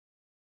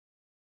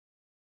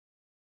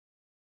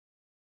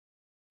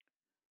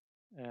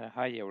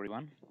Hi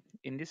everyone.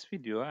 In this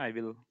video, I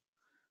will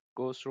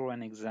go through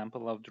an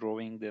example of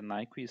drawing the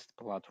Nyquist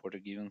plot for a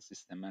given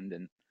system and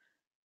then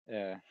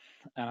uh,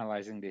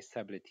 analyzing the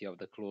stability of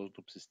the closed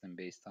loop system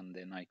based on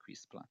the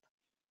Nyquist plot.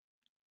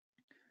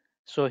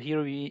 So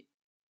here we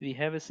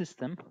have a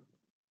system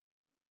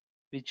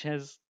which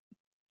has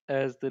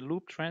as the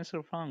loop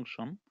transfer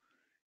function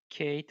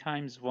k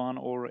times 1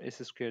 over s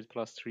squared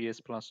plus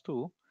 3s plus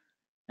 2,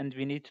 and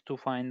we need to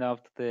find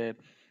out the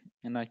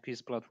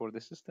Nyquist plot for the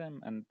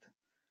system and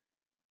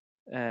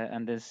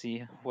then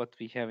see what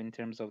we have in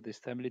terms of the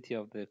stability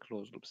of the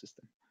closed loop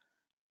system.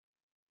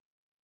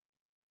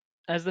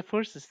 As the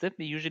first step,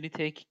 we usually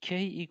take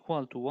k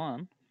equal to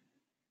 1,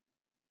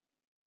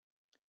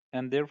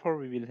 and therefore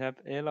we will have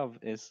L of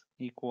s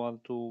equal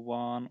to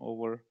 1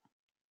 over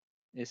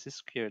s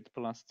squared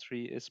plus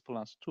 3s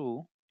plus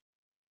 2,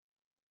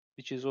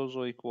 which is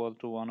also equal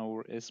to 1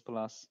 over s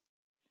plus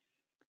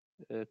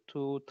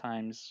 2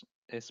 times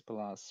s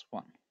plus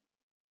 1.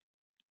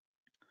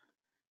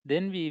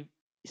 Then we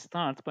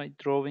start by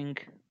drawing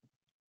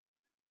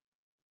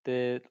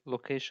the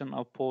location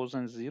of poles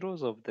and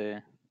zeros of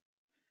the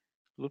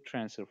loop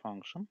transfer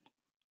function.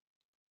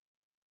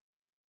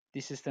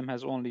 This system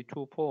has only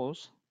two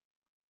poles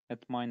at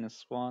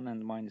 -1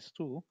 and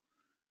 -2.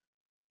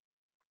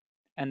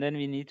 And then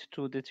we need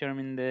to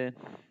determine the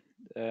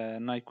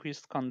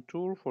Nyquist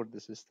contour for the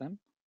system.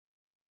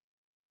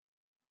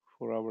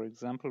 For our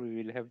example, we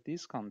will have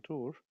this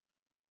contour,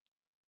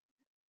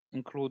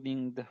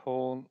 including the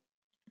whole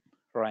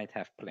right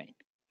half plane.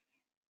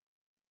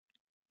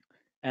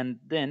 And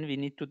then we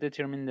need to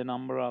determine the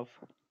number of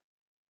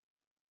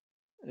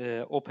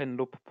open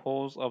loop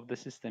poles of the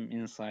system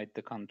inside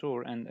the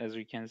contour. And as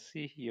you can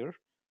see here,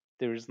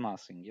 there is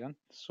nothing. Yeah?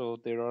 So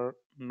there are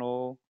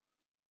no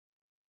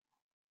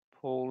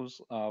poles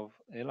of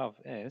L of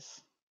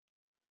S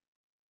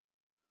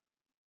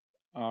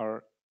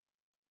are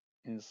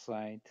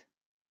inside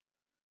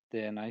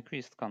the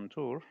Nyquist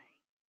contour.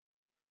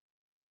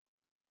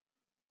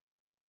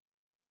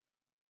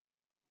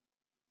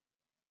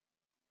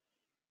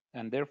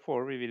 And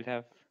therefore we will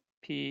have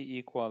P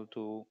equal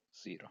to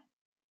 0.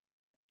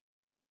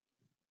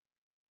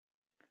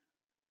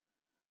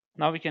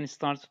 Now we can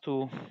start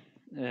to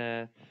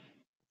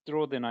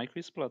draw the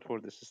Nyquist plot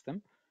for the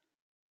system.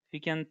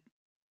 We can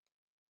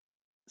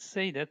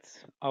say that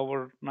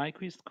our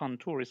Nyquist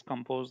contour is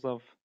composed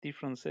of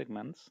different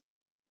segments.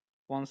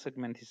 One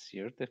segment is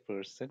here, the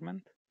first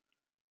segment.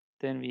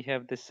 Then we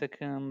have the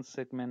second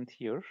segment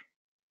here.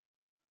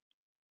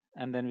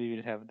 And then we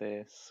will have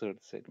the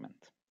third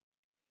segment.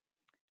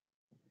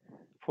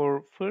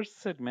 For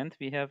first segment,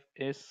 we have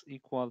S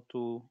equal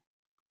to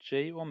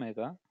J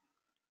omega,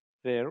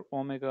 where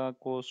omega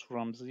goes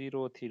from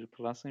 0 till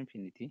plus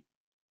infinity.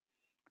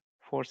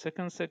 For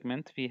second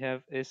segment, we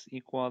have S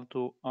equal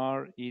to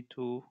R e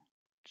to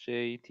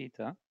J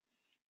theta,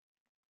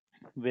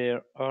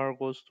 where R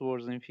goes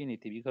towards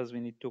infinity because we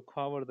need to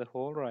cover the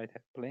whole right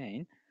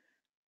plane,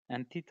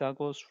 and theta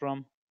goes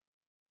from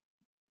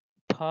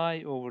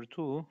pi over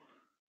 2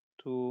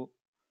 to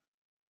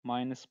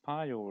minus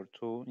pi over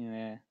 2 in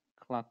a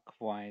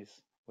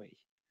clockwise way,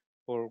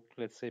 or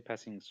let's say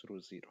passing through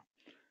 0.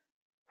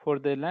 For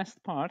the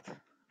last part,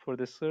 for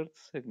the third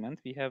segment,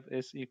 we have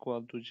S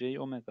equal to J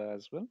omega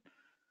as well.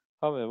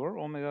 However,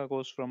 omega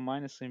goes from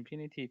minus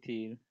infinity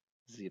till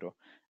 0.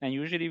 And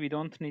usually we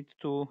don't need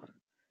to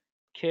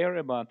care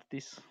about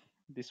this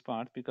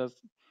part because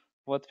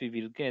what we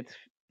will get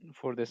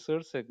for the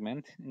third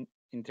segment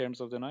in terms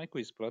of the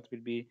Nyquist plot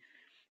will be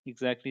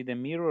exactly the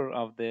mirror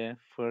of the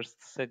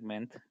first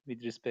segment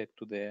with respect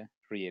to the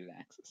real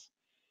axis.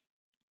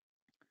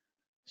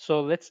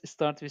 So let's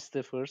start with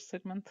the first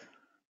segment.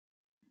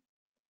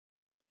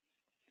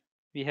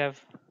 We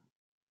have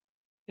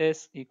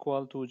S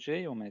equal to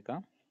J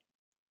omega.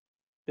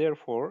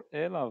 Therefore,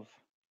 L of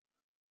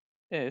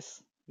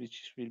S,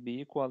 which will be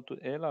equal to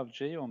L of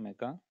J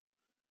omega,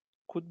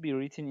 could be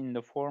written in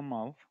the form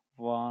of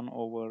 1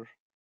 over,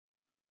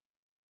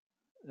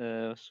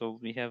 so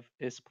we have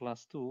S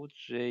plus 2,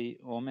 J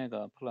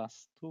omega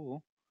plus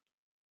 2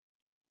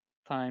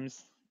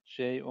 times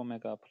J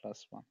omega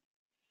plus 1.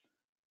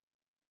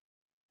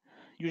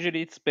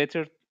 Usually it's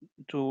better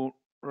to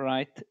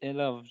write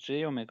L of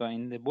J omega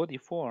in the body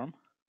form,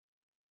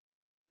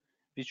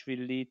 which will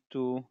lead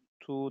to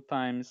 2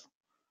 times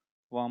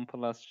 1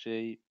 plus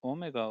J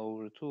omega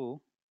over 2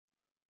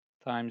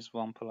 times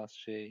 1 plus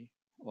J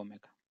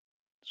omega.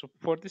 So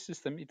for this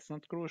system, it's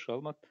not crucial,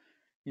 but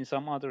in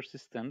some other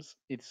systems,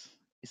 it's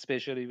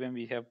especially when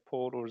we have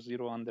pole or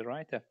zero on the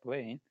right half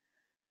plane,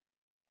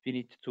 we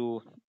need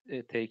to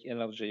take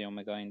L of J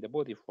omega in the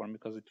body form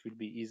because it will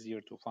be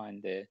easier to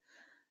find the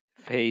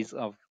phase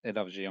of L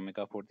of J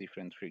omega for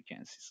different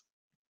frequencies.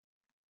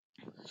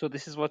 So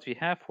this is what we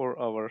have for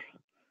our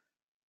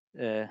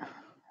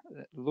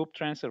loop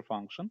transfer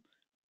function.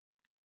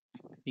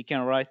 We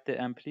can write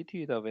the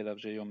amplitude of L of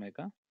J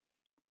omega,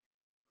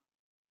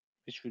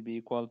 which will be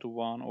equal to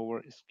 1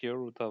 over square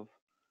root of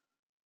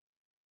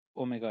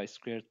omega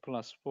squared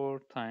plus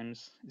 4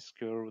 times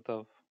square root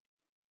of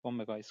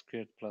omega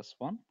squared plus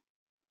 1.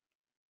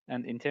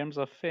 And in terms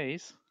of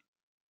phase,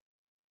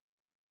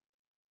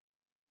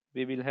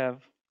 we will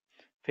have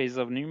phase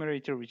of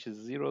numerator, which is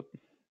 0,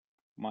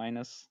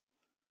 minus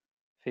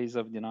phase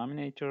of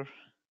denominator,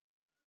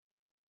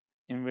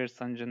 inverse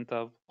tangent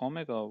of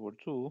omega over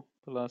 2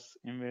 plus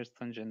inverse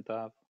tangent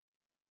of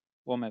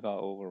omega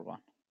over 1.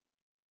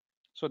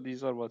 So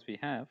these are what we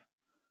have.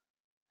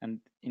 And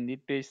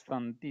indeed, based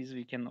on these,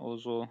 we can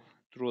also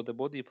draw the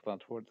body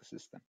plot for the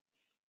system.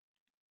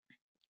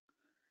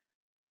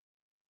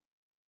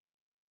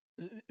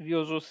 We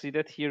also see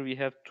that here we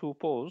have two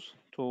poles,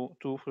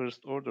 two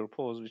first order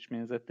poles, which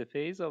means that the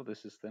phase of the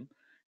system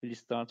will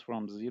start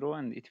from 0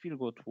 and it will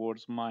go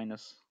towards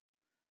minus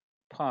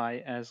pi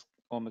as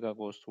omega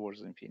goes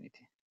towards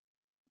infinity.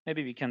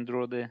 Maybe we can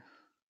draw the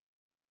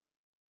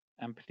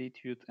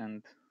amplitude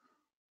and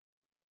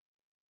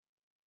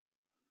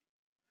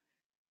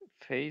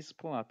phase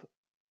plot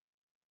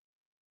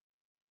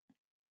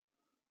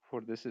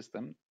for the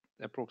system,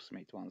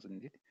 approximate ones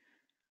indeed.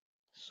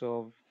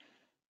 So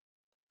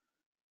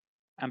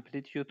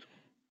amplitude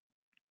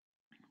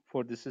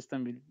for the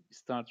system will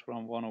start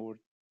from 1 over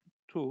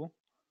 2,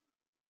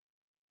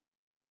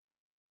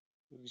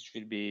 which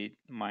will be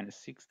minus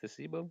 6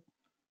 decibel.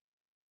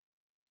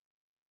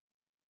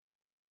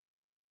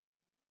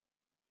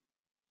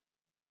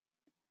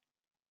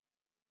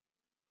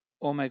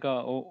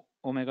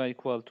 Omega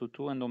equal to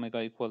 2 and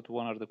omega equal to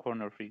 1 are the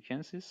corner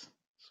frequencies.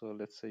 So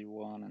let's say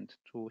 1 and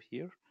 2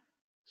 here.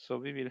 So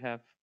we will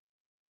have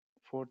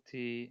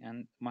 40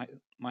 and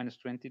minus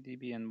 20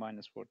 dB and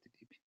minus 40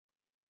 dB.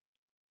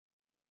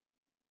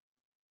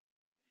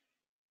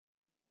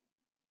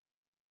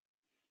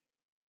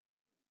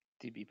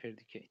 dB per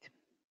decade.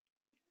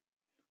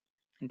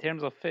 In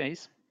terms of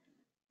phase,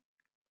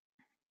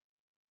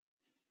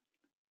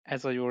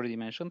 as I already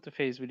mentioned, the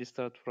phase will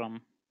start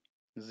from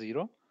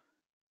 0.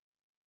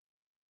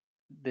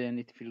 Then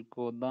it will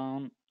go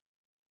down,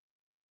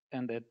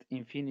 and at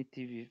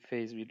infinity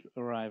phase will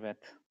arrive at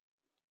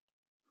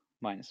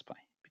minus pi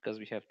because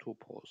we have two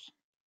poles.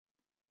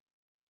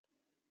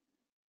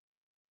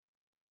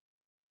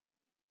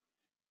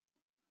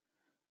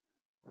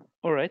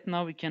 All right,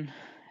 now we can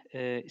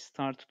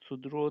start to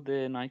draw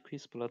the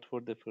Nyquist plot for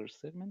the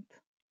first segment.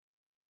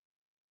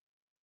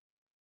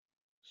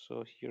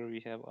 So here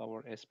we have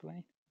our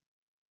S-plane.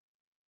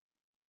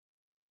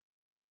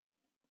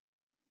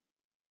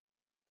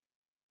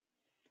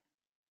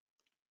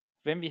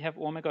 When we have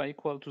omega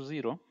equal to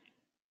 0,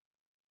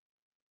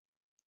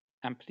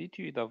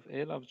 amplitude of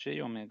L of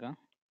j omega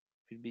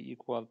will be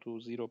equal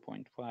to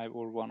 0.5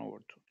 or 1 over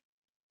 2.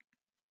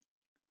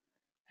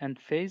 And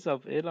phase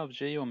of L of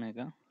j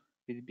omega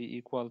will be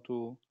equal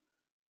to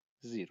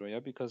 0, yeah,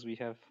 because we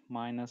have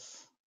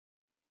minus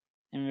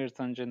inverse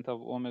tangent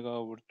of omega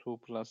over 2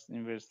 plus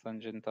inverse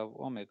tangent of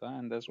omega,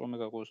 and as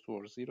omega goes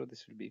towards 0,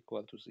 this will be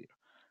equal to 0.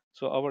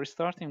 So our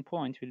starting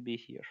point will be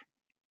here,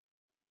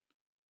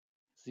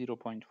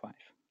 0.5.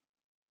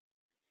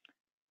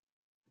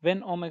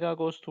 When omega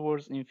goes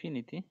towards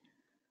infinity,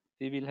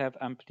 we will have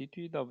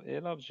amplitude of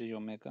L of j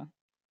omega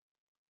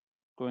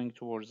going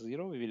towards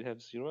 0. We will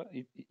have 0.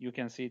 You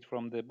can see it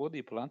from the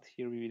body plot.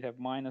 Here we will have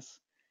minus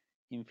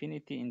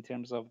infinity in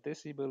terms of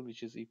decibel,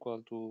 which is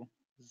equal to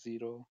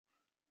 0,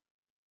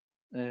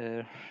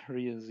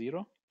 real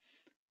 0.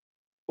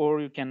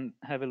 Or you can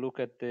have a look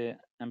at the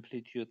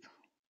amplitude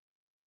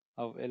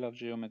of L of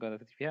j omega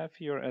that we have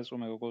here. As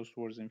omega goes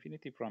towards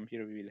infinity, from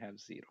here we will have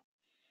 0.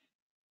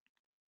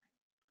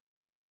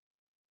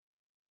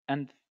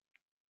 And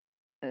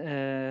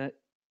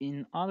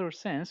in other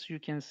sense, you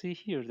can see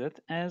here that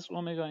as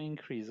omega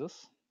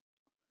increases,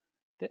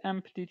 the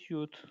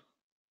amplitude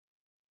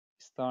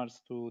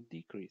starts to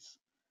decrease.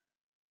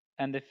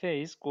 And the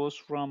phase goes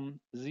from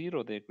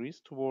 0 degrees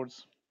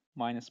towards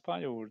minus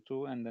pi over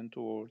 2 and then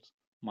towards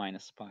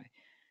minus pi,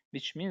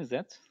 which means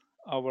that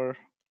our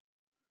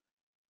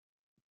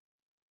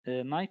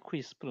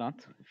Nyquist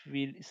plot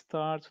will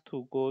start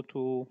to go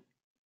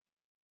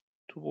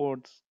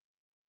towards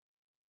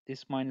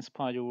this minus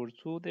pi over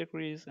 2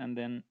 degrees, and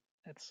then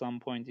at some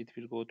point it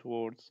will go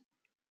towards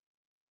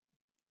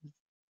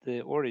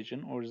the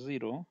origin or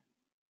 0.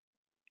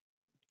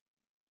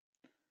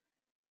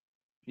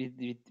 We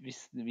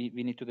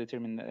need to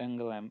determine the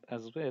angle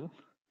as well.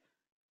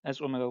 As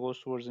omega goes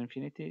towards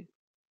infinity,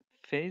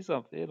 phase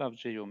of L of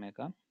j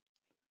omega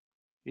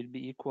will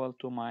be equal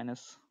to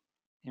minus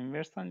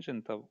inverse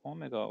tangent of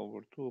omega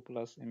over 2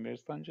 plus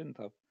inverse tangent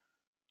of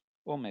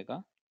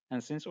omega.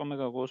 And since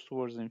omega goes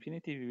towards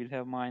infinity, we will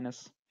have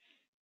minus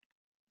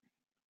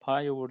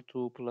pi over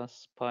 2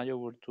 plus pi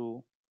over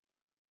 2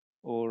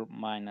 or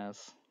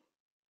minus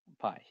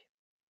pi.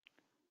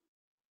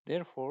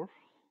 Therefore,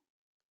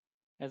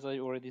 as I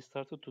already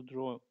started to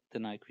draw the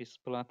Nyquist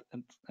plot,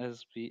 and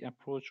as we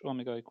approach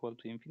omega equal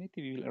to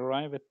infinity, we will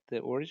arrive at the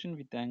origin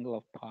with the angle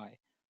of pi.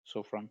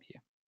 So from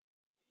here.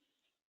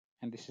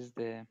 And this is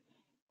the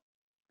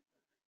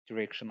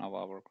direction of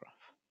our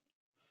graph.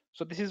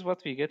 So this is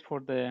what we get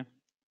for the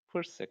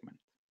first segment.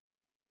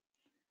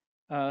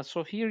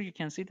 So here you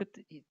can see that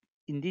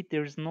indeed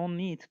there is no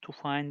need to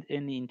find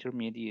any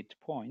intermediate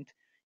point,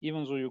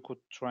 even though you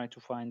could try to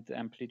find the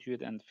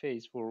amplitude and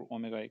phase for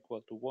omega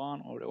equal to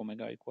 1 or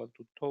omega equal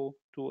to tau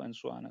 2 and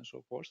so on and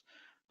so forth.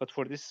 But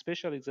for this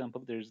special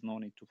example, there is no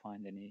need to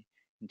find any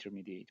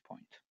intermediate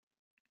point.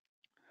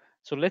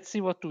 So let's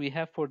see what do we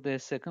have for the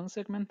second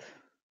segment.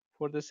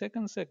 For the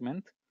second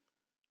segment,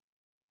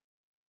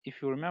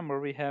 if you remember,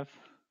 we have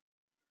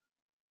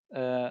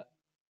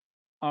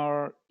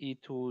r e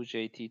to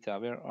j theta,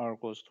 where r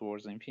goes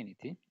towards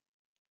infinity.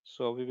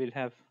 So we will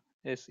have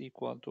s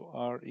equal to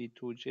r e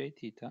to j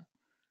theta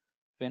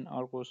when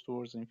r goes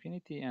towards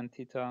infinity, and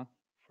theta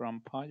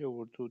from pi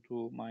over 2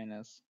 to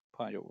minus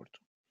pi over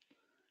 2.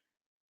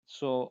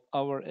 So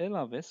our L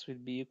of s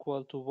will be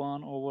equal to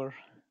 1 over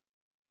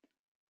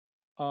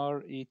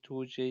r e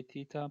to j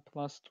theta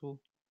plus 2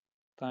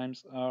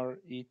 times r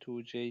e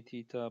to j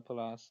theta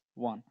plus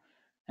 1.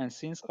 And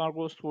since r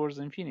goes towards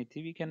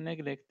infinity, we can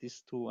neglect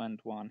this 2 and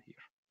 1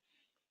 here.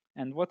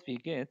 And what we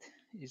get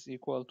is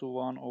equal to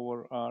 1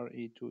 over r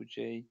e to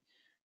j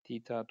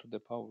theta to the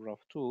power of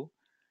 2.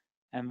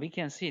 And we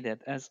can see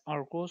that as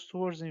r goes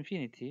towards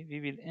infinity, we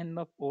will end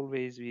up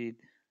always with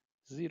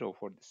 0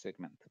 for the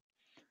segment.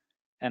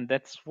 And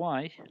that's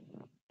why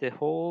the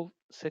whole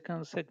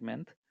second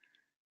segment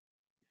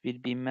will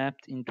be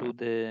mapped into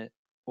the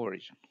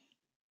origin.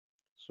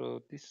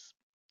 So this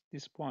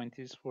point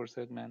is for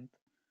segment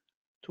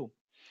 2.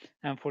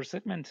 And for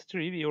segment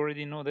 3, we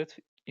already know that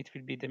it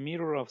will be the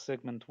mirror of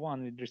segment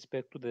 1 with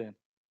respect to the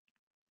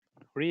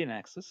real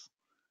axis.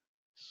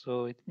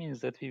 So it means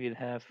that we will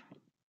have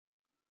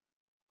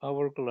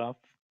our graph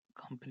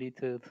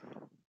completed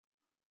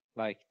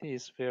like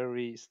this, where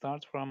we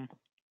start from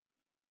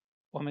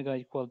omega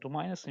equal to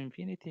minus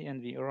infinity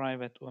and we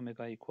arrive at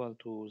omega equal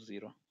to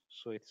 0.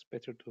 So it's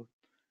better to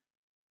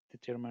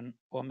determine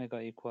omega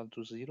equal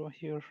to 0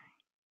 here,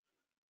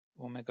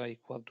 omega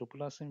equal to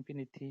plus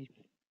infinity,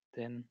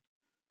 then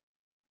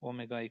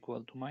omega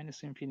equal to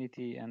minus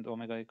infinity, and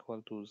omega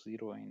equal to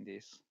 0 in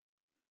this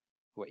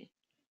way.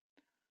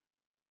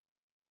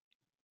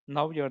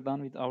 Now we are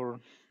done with our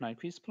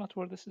Nyquist plot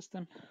for the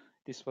system.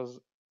 This was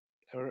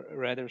a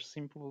rather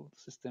simple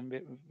system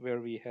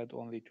where we had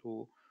only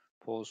two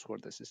poles for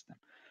the system.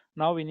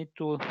 Now we need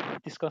to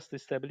discuss the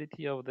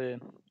stability of the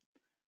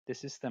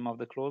system, of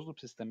the closed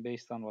loop system,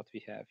 based on what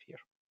we have here.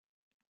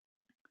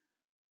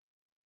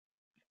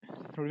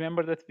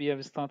 Remember that we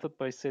have started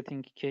by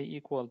setting k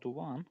equal to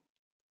 1.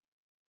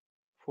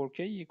 For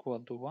k equal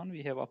to 1,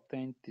 we have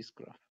obtained this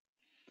graph.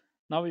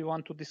 Now we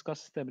want to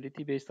discuss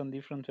stability based on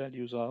different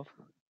values of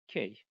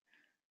k.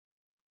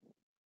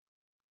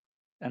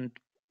 And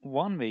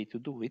one way to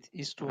do it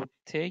is to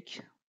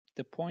take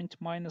the point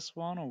minus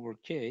 1 over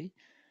k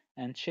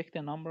and check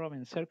the number of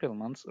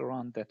encirclements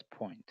around that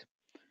point.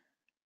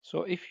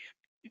 So if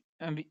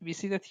and we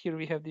see that here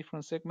we have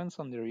different segments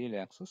on the real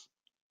axis.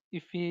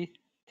 If we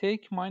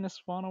take minus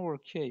 1 over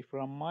k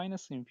from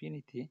minus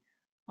infinity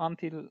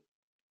until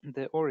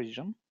the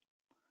origin,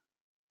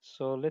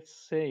 so let's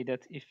say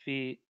that if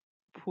we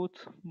put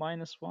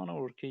minus 1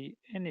 over k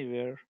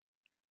anywhere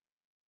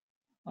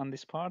on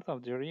this part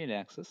of the real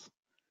axis,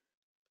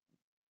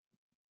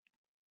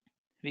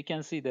 we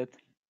can see that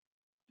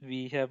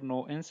we have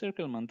no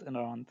encirclement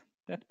around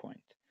that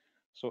point.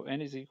 So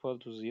n is equal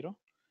to 0.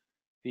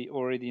 We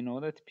already know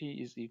that p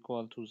is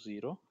equal to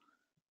 0.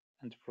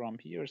 And from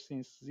here,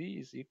 since z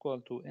is equal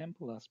to m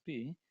plus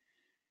p,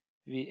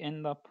 we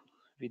end up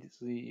with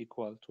z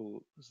equal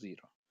to 0.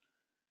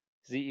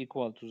 Z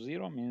equal to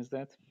 0 means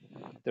that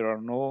there are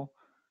no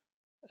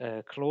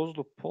closed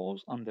loop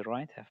poles on the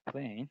right half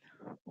plane,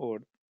 or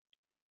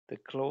the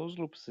closed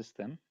loop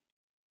system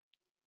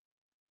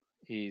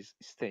is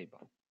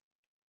stable.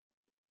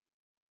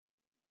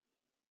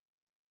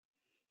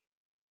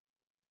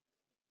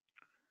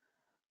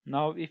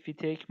 Now if we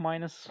take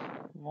minus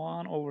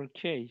 1 over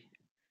k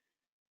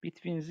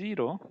between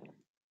 0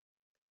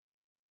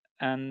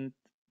 and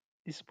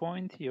this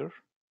point here,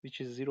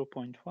 which is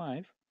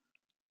 0.5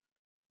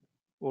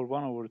 or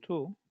 1 over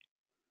 2,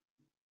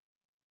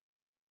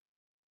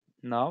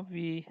 now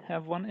we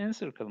have one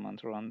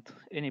encirclement around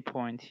any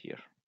point here.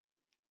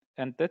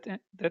 And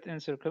that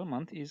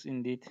encirclement is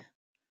indeed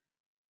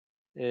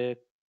a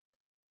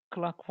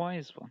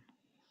clockwise one.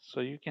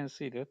 So you can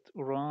see that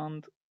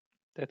around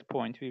that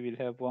point we will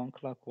have one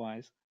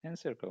clockwise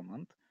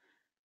encirclement.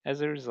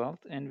 As a result,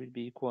 n will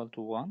be equal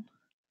to 1.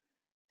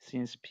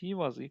 Since p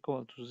was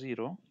equal to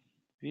 0,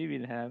 we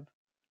will have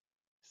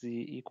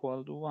z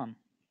equal to 1.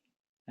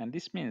 And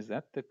this means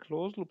that the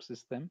closed loop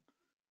system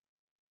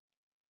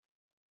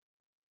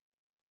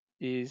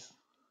is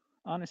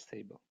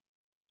unstable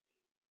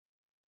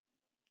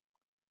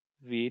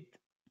with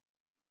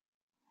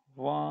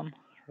one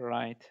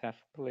right half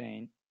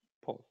plane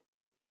pole,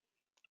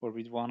 or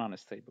with one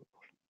unstable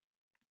pole.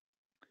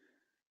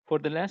 For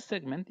the last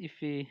segment, if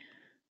we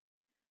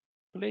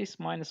place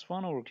minus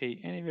 1 over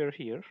k anywhere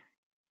here,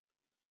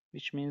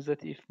 which means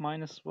that if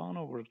minus 1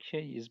 over k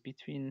is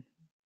between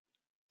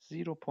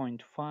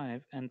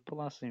 0.5 and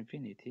plus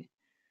infinity,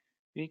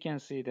 we can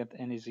see that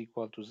n is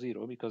equal to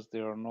 0 because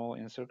there are no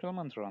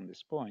encirclement around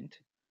this point.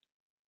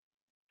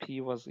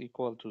 P was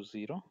equal to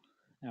 0,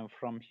 and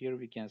from here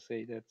we can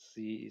say that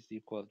Z is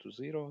equal to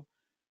 0,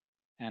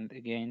 and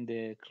again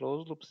the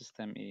closed loop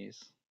system is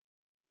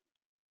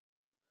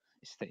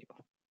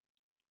stable.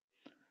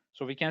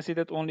 So we can see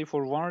that only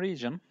for one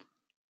region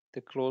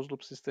the closed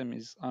loop system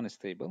is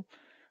unstable,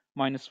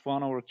 minus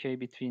 1 over k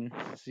between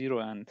 0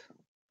 and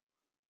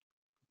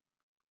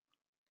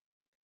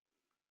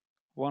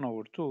 1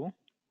 over 2.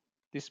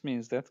 This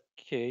means that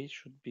k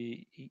should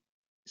be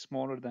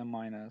smaller than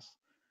minus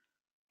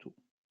 2.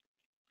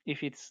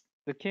 If it's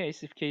the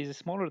case, if k is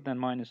smaller than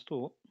minus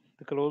 2,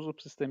 the closed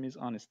loop system is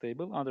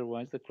unstable.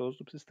 Otherwise, the closed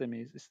loop system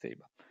is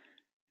stable.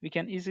 We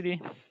can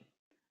easily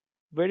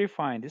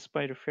verify this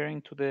by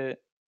referring to the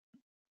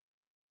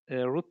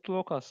root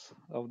locus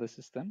of the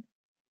system,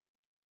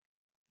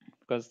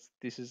 because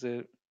this is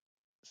a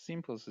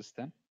simple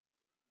system.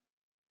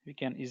 We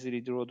can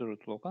easily draw the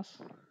root locus.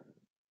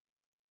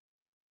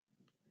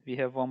 We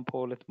have one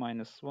pole at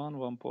minus 1,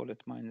 one pole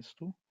at minus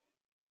 2.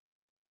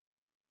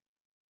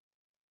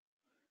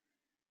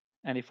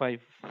 And if I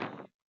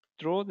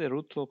draw the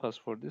root locus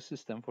for this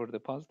system for the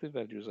positive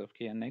values of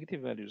k and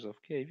negative values of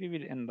k, we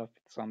will end up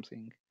with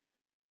something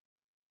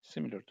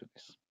similar to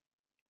this.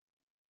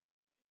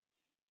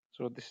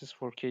 So this is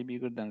for k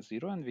bigger than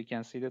 0, and we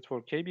can see that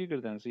for k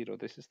bigger than 0,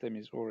 the system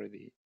is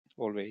already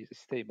always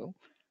stable.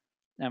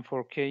 And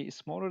for k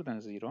smaller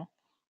than 0,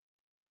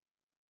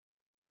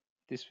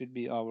 this will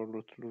be our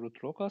root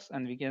locus,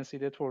 and we can see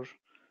that for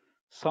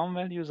some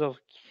values of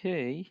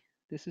k,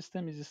 the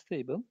system is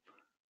stable.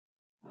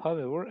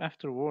 However,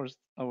 afterwards,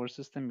 our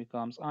system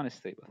becomes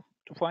unstable.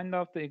 To find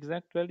out the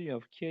exact value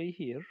of k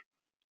here,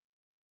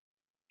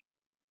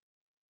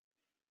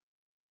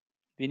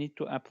 we need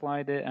to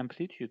apply the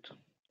amplitude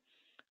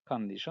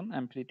condition.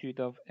 Amplitude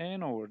of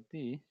n over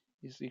d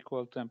is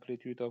equal to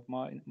amplitude of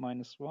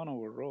minus 1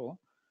 over rho,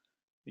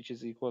 which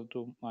is equal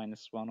to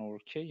minus 1 over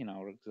k in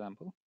our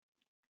example.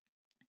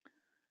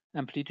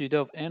 Amplitude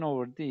of n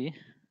over d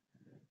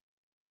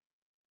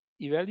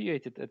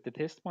evaluated at the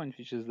test point,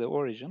 which is the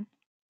origin,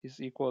 is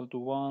equal to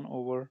 1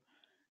 over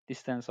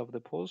distance of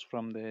the poles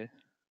from the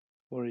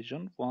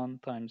origin, 1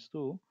 times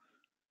 2,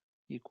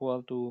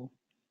 equal to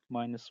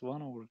minus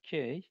 1 over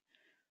k.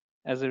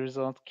 As a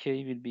result,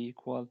 k will be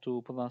equal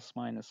to plus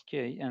minus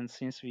k, and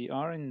since we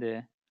are in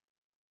the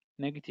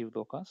negative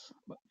locus,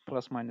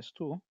 plus minus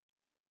 2,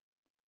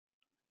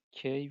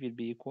 k will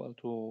be equal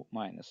to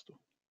minus 2.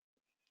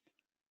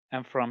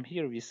 And from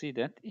here we see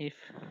that if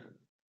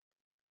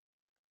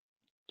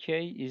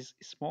k is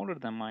smaller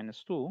than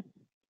minus 2,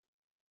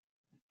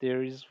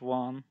 there is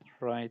one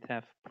right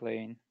half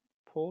plane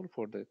pole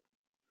for the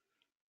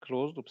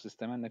closed loop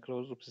system, and the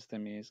closed loop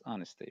system is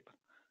unstable.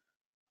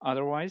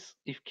 Otherwise,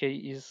 if k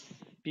is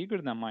bigger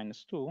than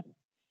minus 2,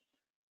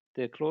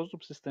 the closed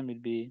loop system will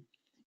be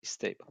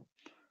stable.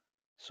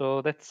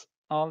 So that's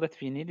all that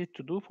we needed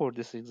to do for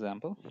this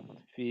example.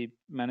 We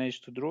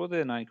managed to draw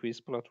the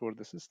Nyquist plot for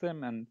the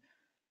system and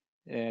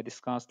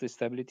discuss the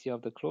stability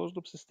of the closed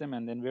loop system,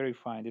 and then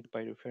verified it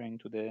by referring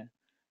to the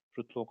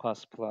root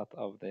locus plot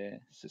of the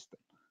system.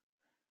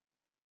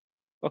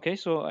 Okay,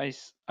 so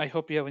I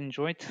hope you have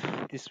enjoyed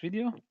this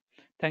video.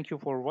 Thank you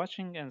for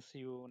watching, and see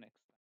you next time.